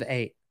 sets of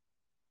 8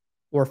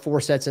 or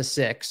 4 sets of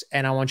 6.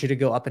 And I want you to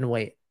go up in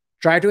weight.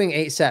 Try doing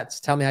 8 sets.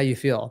 Tell me how you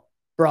feel.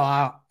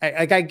 Bro,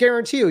 I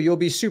guarantee you'll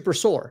be super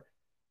sore.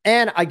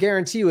 And I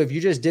guarantee you, if you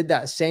just did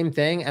that same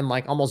thing and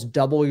like almost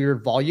double your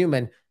volume,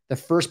 and the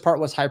first part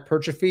was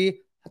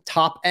hypertrophy,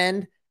 top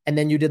end, and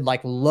then you did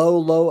like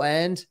low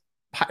end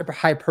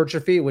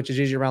hypertrophy, which is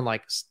usually around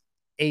like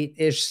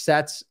 8-ish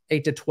sets,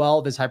 8 to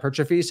 12 is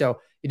hypertrophy. So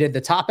you did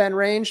the top end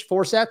range,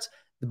 4 sets,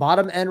 the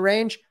bottom end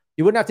range.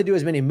 You wouldn't have to do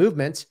as many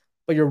movements,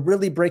 but you're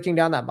really breaking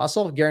down that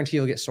muscle. Guarantee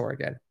you'll get sore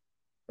again,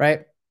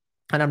 right?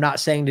 And I'm not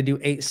saying to do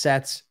 8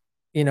 sets,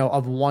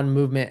 of one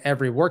movement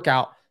every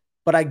workout,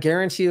 but I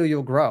guarantee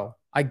you'll grow.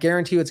 I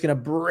guarantee you it's going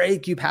to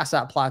break you past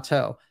that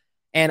plateau.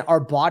 And our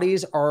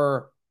bodies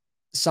are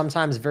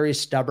sometimes very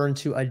stubborn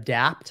to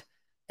adapt.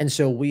 And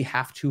so we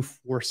have to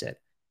force it.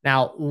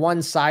 Now,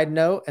 one side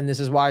note, and this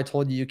is why I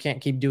told you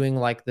can't keep doing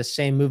like the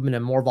same movement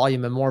and more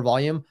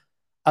volume.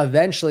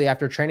 Eventually,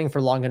 after training for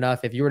long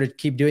enough, if you were to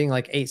keep doing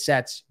like 8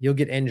 sets, you'll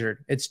get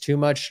injured. It's too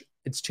much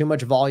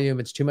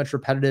volume. It's too much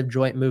repetitive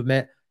joint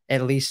movement.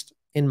 At least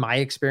in my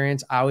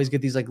experience, I always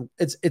get these like,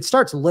 it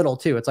starts little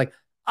too. It's like,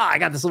 I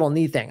got this little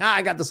knee thing.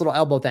 I got this little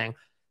elbow thing.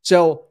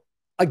 So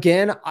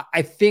again,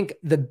 I think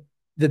the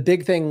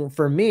big thing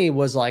for me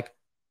was like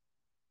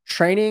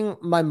training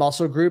my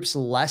muscle groups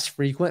less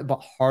frequent,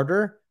 but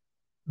harder.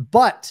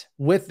 But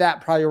with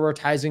that,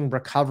 prioritizing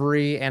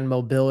recovery and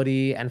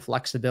mobility and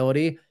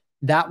flexibility.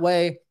 That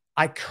way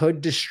I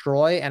could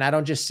destroy, and I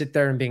don't just sit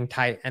there and being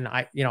tight. And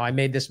I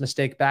made this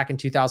mistake back in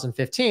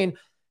 2015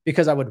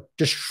 because I would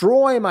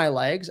destroy my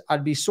legs.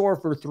 I'd be sore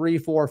for 3,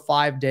 4,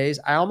 5 days.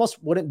 I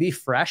almost wouldn't be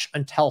fresh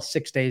until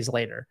 6 days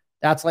later.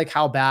 That's like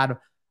how bad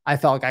I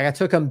felt. Like I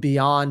took them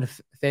beyond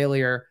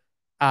failure.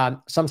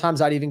 Sometimes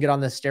I'd even get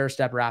on the stair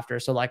step rafter.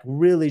 So like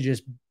really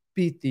just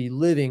beat the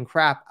living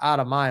crap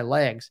out of my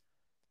legs,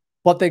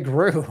 but they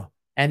grew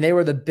and they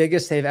were the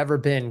biggest they've ever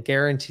been,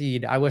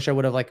 guaranteed. I wish I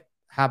would have like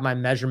had my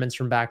measurements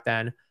from back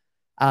then.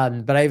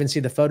 But I even see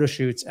the photo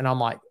shoots and I'm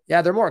like,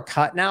 yeah, they're more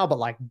cut now, but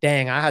like,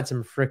 dang, I had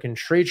some freaking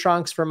tree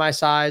trunks for my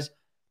size.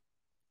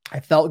 I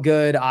felt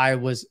good. I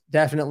was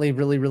definitely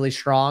really, really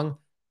strong,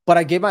 but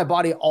I gave my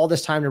body all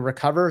this time to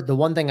recover. The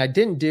one thing I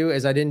didn't do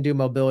is I didn't do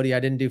mobility. I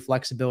didn't do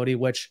flexibility,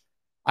 which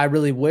I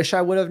really wish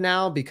I would have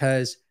now,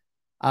 because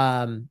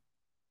I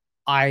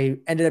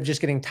ended up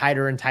just getting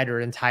tighter and tighter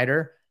and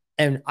tighter.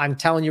 And I'm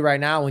telling you right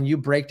now, when you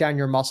break down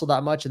your muscle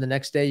that much and the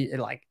next day,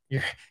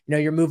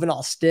 you're moving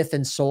all stiff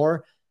and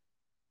sore,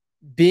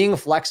 being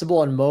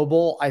flexible and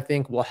mobile, I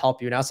think will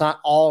help you. Now, it's not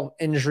all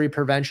injury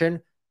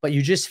prevention, but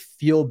you just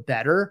feel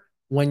better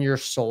when you're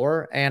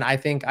sore. And I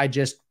think I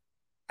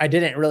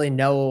didn't really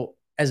know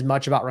as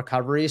much about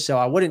recovery. So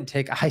I wouldn't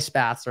take ice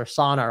baths or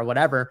sauna or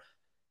whatever.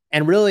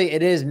 And really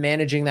it is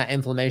managing that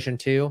inflammation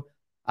too.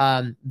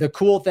 The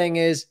cool thing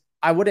is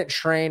I wouldn't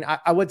train.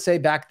 I would say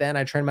back then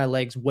I trained my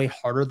legs way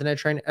harder than I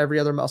trained every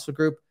other muscle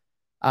group.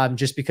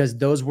 Just because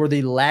those were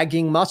the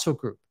lagging muscle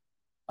group.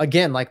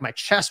 Again, like my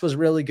chest was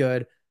really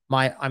good.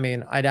 I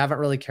haven't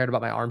really cared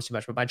about my arms too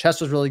much, but my chest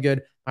was really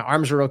good. My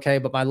arms were okay,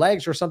 but my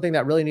legs were something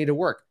that really needed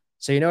work.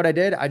 So you know what I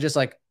did? I just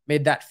like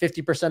made that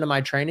 50% of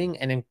my training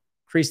and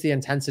increased the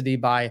intensity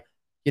by,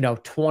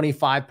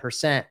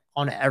 25%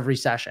 on every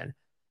session.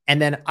 And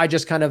then I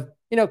just kind of,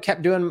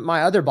 kept doing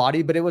my other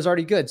body, but it was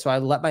already good. So I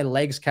let my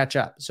legs catch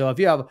up. So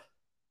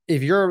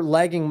if your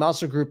lagging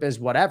muscle group is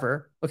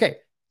whatever, okay,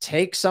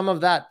 take some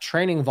of that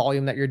training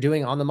volume that you're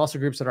doing on the muscle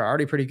groups that are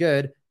already pretty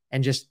good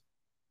and just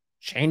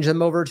change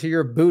them over to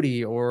your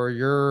booty or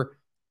your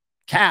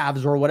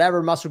calves or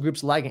whatever muscle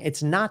group's lagging.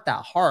 It's not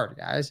that hard,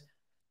 guys.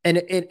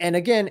 And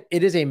again,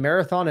 it is a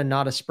marathon and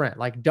not a sprint.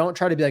 Like, don't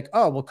try to be like,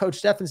 oh, well, Coach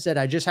Stefan said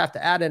I just have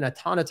to add in a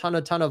ton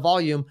of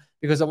volume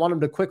because I want them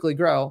to quickly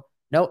grow.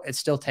 No, it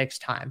still takes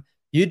time.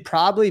 You'd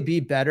probably be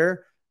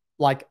better,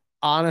 like,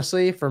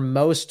 honestly, for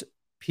most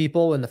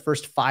people in the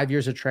first 5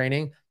 years of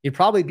training, you'd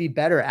probably be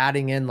better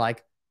adding in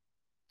like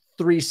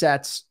 3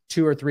 sets,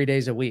 2 or 3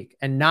 days a week,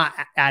 and not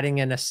adding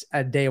in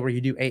a day where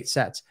you do 8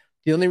 sets.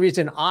 The only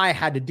reason I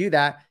had to do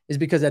that is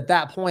because at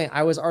that point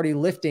I was already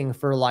lifting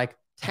for like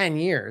 10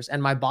 years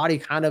and my body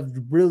kind of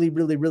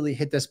really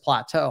hit this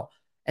plateau.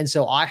 And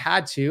so I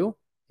had to,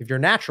 if you're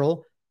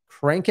natural,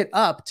 crank it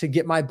up to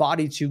get my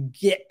body to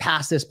get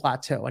past this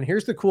plateau. And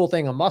here's the cool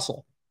thing of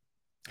muscle.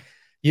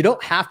 You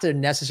don't have to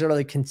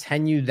necessarily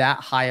continue that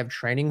high of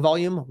training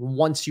volume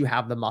once you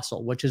have the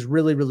muscle, which is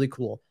really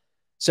cool.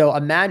 So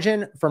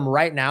imagine from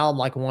right now, I'm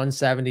like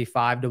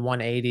 175 to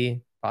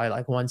 180, probably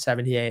like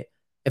 178.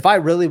 If I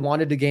really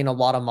wanted to gain a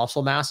lot of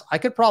muscle mass, I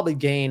could probably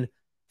gain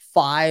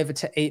 5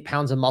 to 8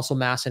 pounds of muscle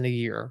mass in a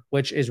year,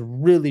 which is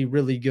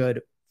really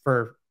good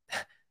for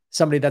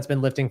somebody that's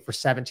been lifting for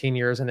 17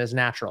 years and is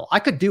natural. I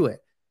could do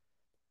it.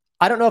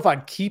 I don't know if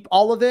I'd keep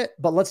all of it,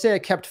 but let's say I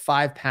kept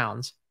 5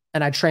 pounds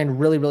and I trained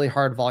really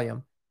hard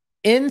volume.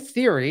 In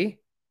theory,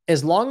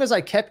 as long as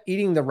I kept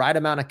eating the right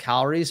amount of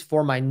calories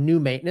for my new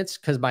maintenance,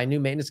 because my new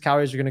maintenance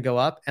calories are going to go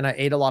up, and I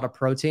ate a lot of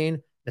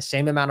protein, the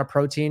same amount of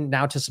protein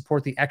now to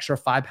support the extra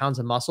 5 pounds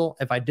of muscle.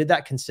 If I did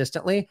that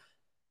consistently,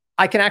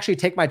 I can actually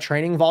take my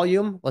training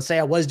volume. Let's say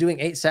I was doing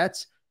 8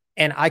 sets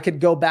and I could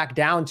go back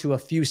down to a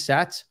few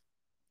sets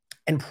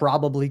and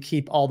probably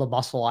keep all the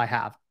muscle I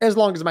have as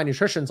long as my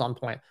nutrition's on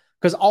point.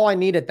 Because all I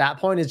need at that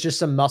point is just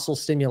some muscle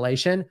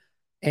stimulation.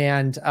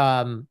 And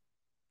I'm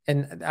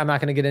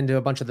not going to get into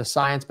a bunch of the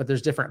science, but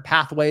there's different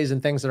pathways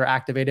and things that are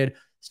activated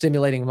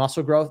stimulating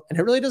muscle growth. And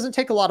it really doesn't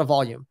take a lot of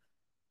volume.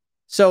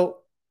 So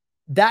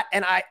that,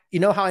 and you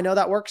know how I know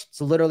that works?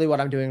 It's literally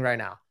what I'm doing right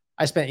now.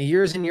 I spent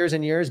years and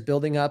years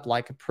building up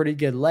like pretty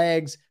good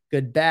legs,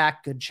 good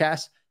back, good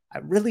chest. I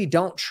really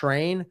don't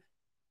train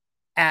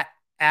at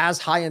as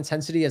high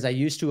intensity as I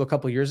used to a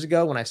couple of years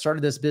ago. When I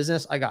started this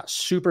business, I got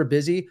super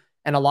busy.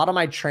 And a lot of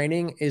my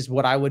training is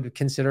what I would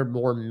consider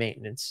more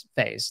maintenance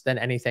phase than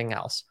anything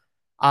else.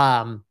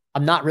 I'm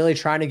not really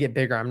trying to get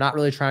bigger. I'm not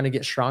really trying to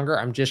get stronger.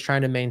 I'm just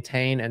trying to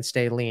maintain and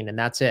stay lean, and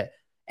that's it.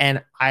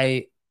 And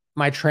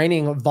my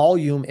training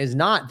volume is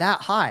not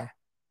that high.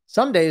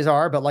 Some days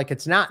are, but like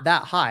it's not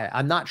that high.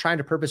 I'm not trying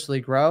to purposely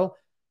grow.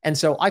 And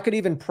so I could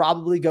even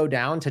probably go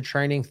down to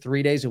training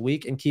 3 days a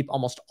week and keep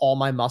almost all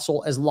my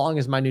muscle as long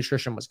as my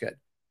nutrition was good,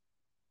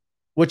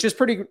 which is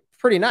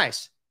pretty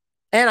nice.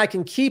 And I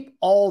can keep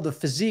all the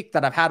physique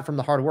that I've had from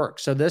the hard work.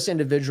 So this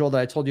individual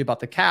that I told you about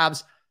the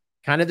calves,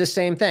 kind of the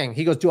same thing.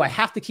 He goes, do I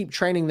have to keep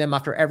training them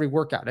after every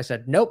workout? I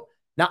said, nope,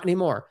 not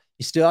anymore.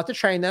 You still have to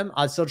train them.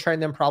 I'd still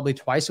train them probably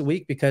twice a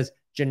week because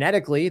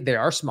genetically they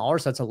are smaller.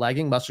 So that's a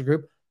lagging muscle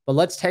group. But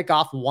let's take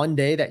off one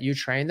day that you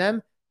train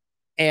them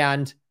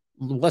and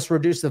let's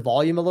reduce the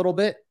volume a little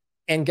bit.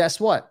 And guess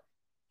what?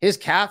 His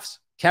calves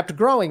kept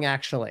growing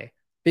actually,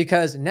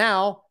 because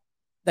now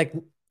like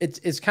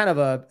it's kind of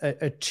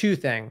a two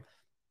thing.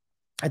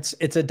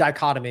 It's a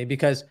dichotomy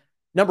because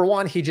number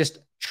one, he just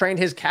trained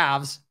his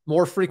calves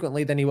more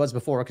frequently than he was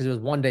before because it was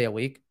 1 day a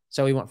week.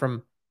 So he went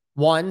from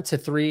 1 to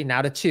 3,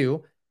 now to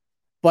 2.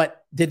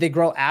 But did they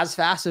grow as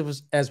fast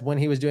as when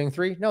he was doing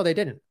 3? No, they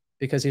didn't,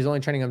 because he's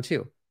only training them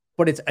 2.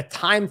 But it's a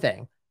time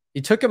thing.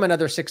 It took him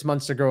another 6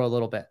 months to grow a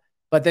little bit,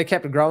 but they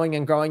kept growing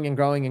and growing and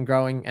growing and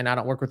growing. And I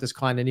don't work with this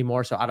client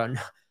anymore, so I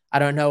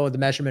don't know the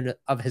measurement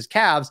of his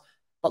calves,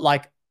 but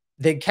like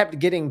they kept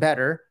getting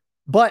better.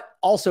 But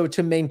also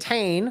to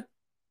maintain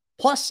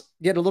plus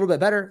get a little bit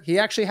better, he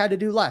actually had to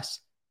do less.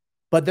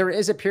 But there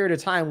is a period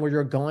of time where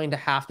you're going to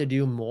have to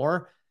do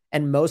more.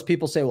 And most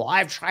people say, well,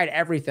 I've tried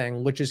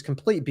everything, which is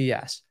complete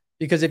BS.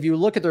 Because if you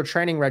look at their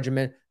training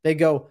regimen, they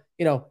go,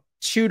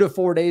 2 to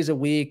 4 days a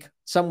week.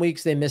 Some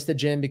weeks they miss the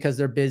gym because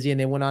they're busy and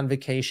they went on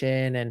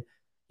vacation. And,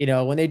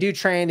 when they do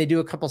train, they do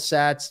a couple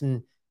sets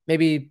and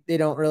maybe they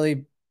don't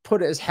really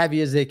put it as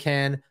heavy as they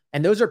can.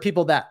 And those are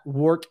people that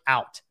work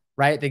out,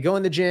 right? They go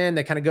in the gym,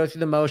 they kind of go through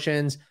the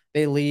motions,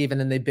 they leave,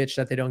 and then they bitch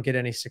that they don't get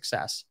any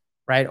success,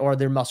 right? Or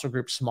their muscle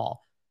group's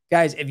small.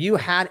 Guys, if you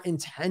had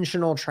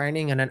intentional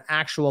training and an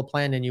actual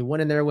plan and you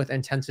went in there with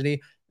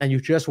intensity and you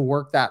just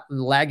worked that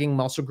lagging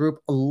muscle group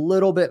a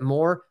little bit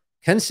more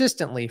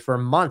consistently for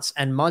months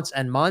and months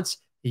and months,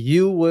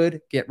 you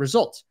would get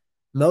results.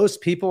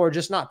 Most people are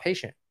just not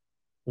patient.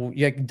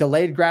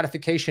 Delayed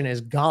gratification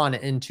is gone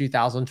in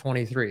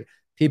 2023.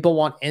 People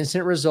want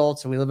instant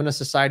results. We live in a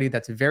society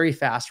that's very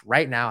fast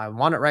right now. I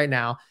want it right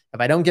now. If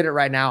I don't get it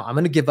right now, I'm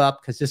going to give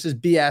up because this is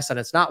BS and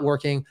it's not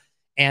working.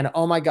 And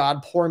oh my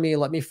God, poor me.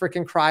 Let me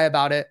freaking cry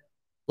about it.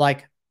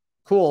 Like,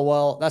 cool.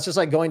 Well, that's just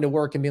like going to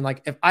work and being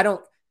like, if I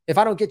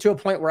don't get to a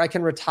point where I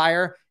can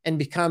retire and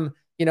become,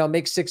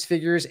 make 6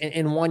 figures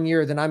in 1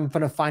 year, then I'm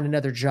going to find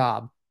another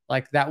job.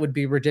 Like that would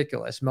be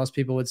ridiculous. Most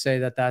people would say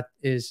that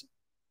is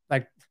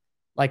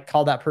like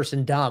call that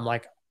person dumb.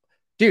 Like,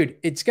 dude,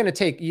 it's going to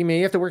take, you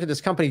have to work at this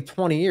company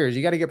 20 years.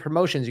 You got to get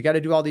promotions. You got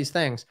to do all these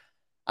things.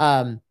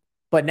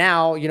 But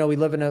now, we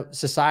live in a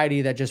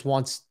society that just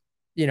wants,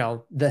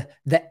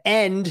 the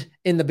end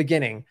in the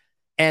beginning.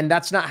 And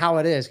that's not how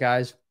it is,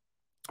 guys.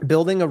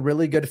 Building a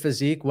really good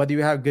physique, whether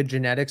you have good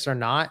genetics or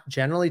not,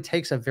 generally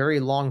takes a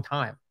very long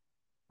time,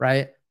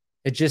 right?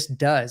 It just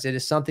does. It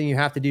is something you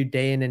have to do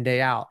day in and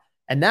day out.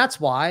 And that's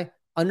why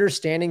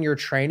understanding your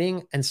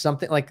training and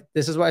something like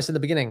this is what I said in the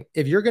beginning.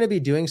 If you're going to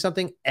be doing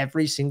something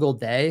every single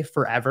day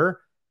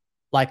forever,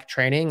 like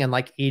training and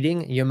like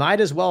eating, you might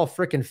as well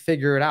freaking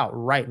figure it out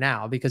right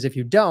now. Because if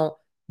you don't,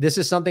 this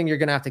is something you're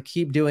going to have to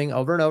keep doing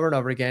over and over and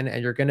over again.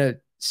 And you're going to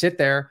sit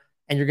there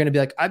and you're going to be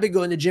like, I've been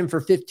going to the gym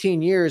for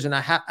 15 years. And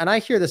I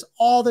hear this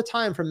all the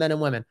time from men and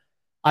women.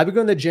 I've been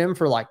going to the gym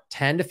for like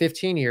 10 to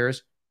 15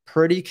 years,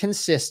 pretty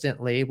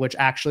consistently, which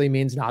actually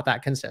means not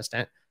that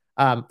consistent,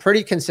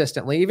 pretty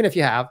consistently, even if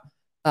you have,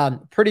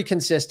 pretty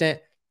consistent.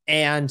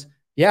 And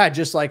yeah,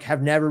 just like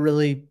have never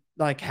really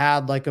like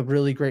had like a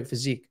really great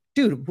physique.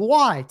 Dude,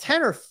 why?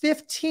 10 or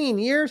 15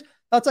 years?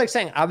 That's like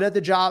saying I've been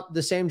at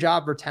the same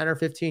job for 10 or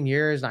 15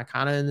 years, and I'm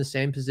kind of in the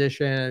same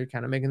position,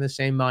 kind of making the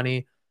same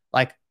money.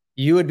 Like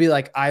you would be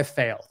like, I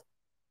failed.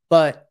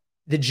 But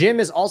the gym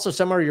is also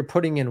somewhere you're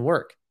putting in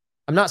work.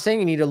 I'm not saying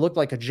you need to look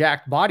like a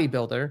jacked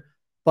bodybuilder,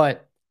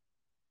 but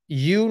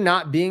you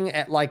not being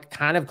at like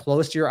kind of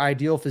close to your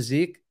ideal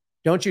physique,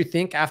 don't you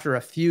think after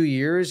a few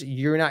years,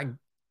 you're not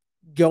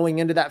going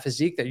into that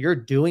physique that you're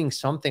doing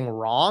something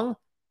wrong?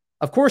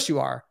 Of course you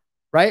are.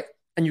 Right.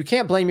 And you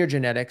can't blame your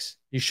genetics.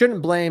 You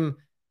shouldn't blame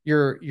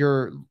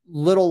your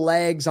little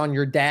legs on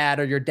your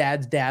dad or your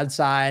dad's dad's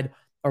side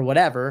or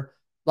whatever.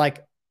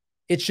 Like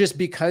it's just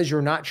because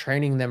you're not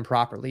training them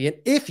properly. And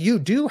if you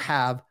do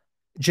have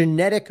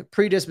genetic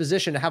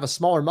predisposition to have a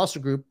smaller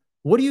muscle group,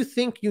 what do you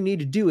think you need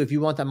to do if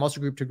you want that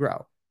muscle group to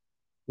grow?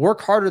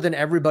 Work harder than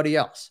everybody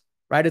else,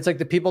 right? It's like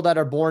the people that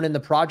are born in the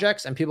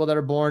projects and people that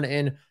are born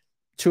into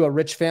a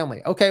rich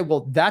family. Okay,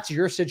 well, that's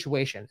your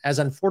situation. As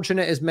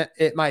unfortunate as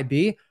it might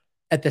be,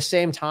 at the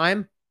same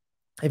time,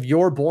 if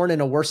you're born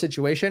in a worse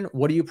situation,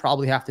 what do you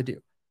probably have to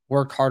do?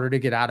 Work harder to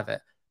get out of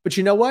it. But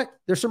you know what?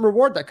 There's some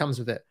reward that comes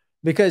with it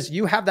because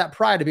you have that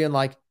pride of being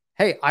like,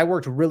 hey, I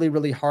worked really,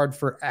 really hard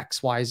for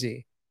X, Y,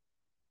 Z.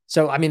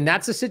 So, I mean,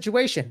 that's the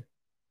situation.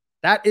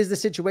 That is the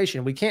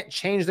situation. We can't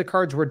change the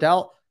cards we're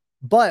dealt,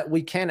 but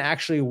we can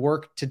actually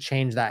work to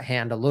change that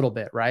hand a little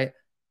bit, right?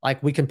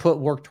 Like we can put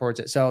work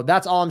towards it. So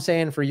that's all I'm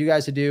saying for you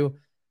guys to do.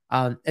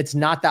 It's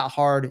not that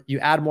hard. You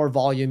add more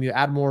volume, you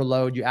add more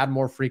load, you add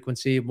more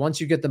frequency. Once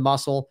you get the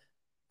muscle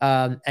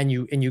and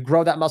you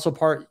grow that muscle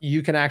part,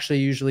 you can actually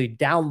usually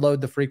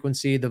download the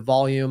frequency, the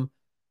volume,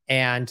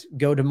 and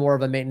go to more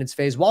of a maintenance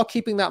phase while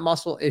keeping that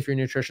muscle if your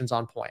nutrition's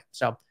on point.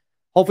 So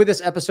hopefully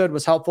this episode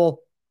was helpful.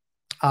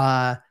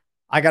 I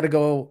got to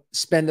go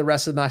spend the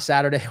rest of my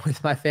Saturday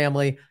with my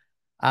family.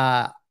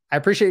 I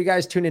appreciate you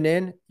guys tuning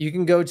in. You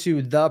can go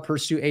to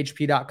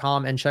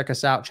thepursuithp.com and check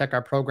us out, check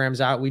our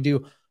programs out. We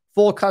do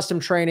full custom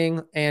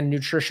training and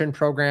nutrition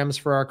programs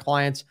for our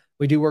clients.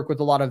 We do work with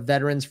a lot of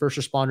veterans, first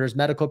responders,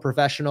 medical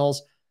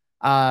professionals.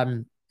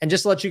 And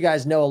just to let you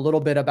guys know a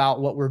little bit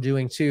about what we're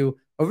doing too.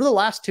 Over the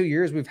last 2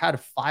 years, we've had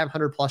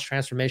 500 plus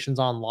transformations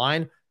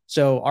online.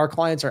 So our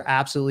clients are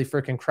absolutely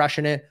freaking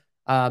crushing it.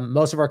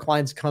 Most of our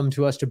clients come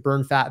to us to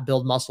burn fat,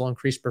 build muscle,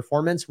 increase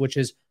performance, which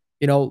is,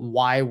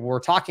 why we're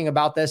talking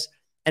about this.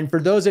 And for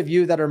those of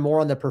you that are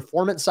more on the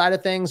performance side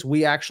of things,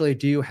 we actually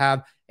do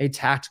have a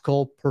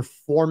tactical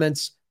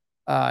performance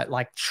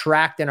like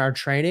tracked in our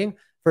training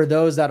for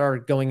those that are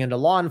going into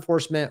law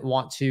enforcement,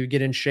 want to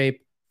get in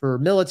shape for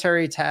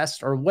military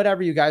tests or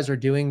whatever you guys are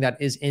doing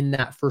that is in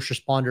that first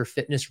responder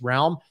fitness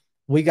realm.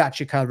 We got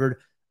you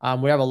covered.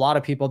 We have a lot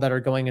of people that are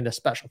going into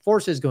special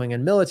forces, going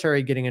in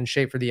military, getting in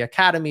shape for the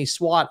academy,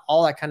 SWAT,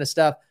 all that kind of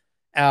stuff.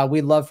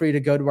 We'd love for you to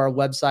go to our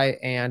website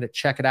and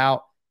check it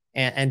out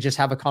and just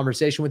have a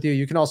conversation with you.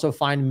 You can also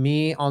find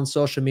me on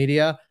social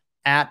media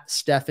at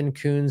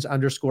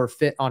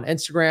StephenCoons_fit on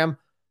Instagram.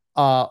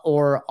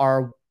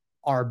 Or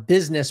our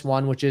business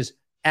one, which is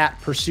at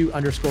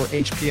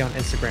Pursuit_HP on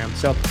Instagram.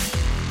 So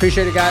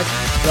appreciate it, guys.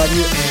 Love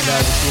you. And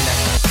we'll see you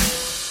next time.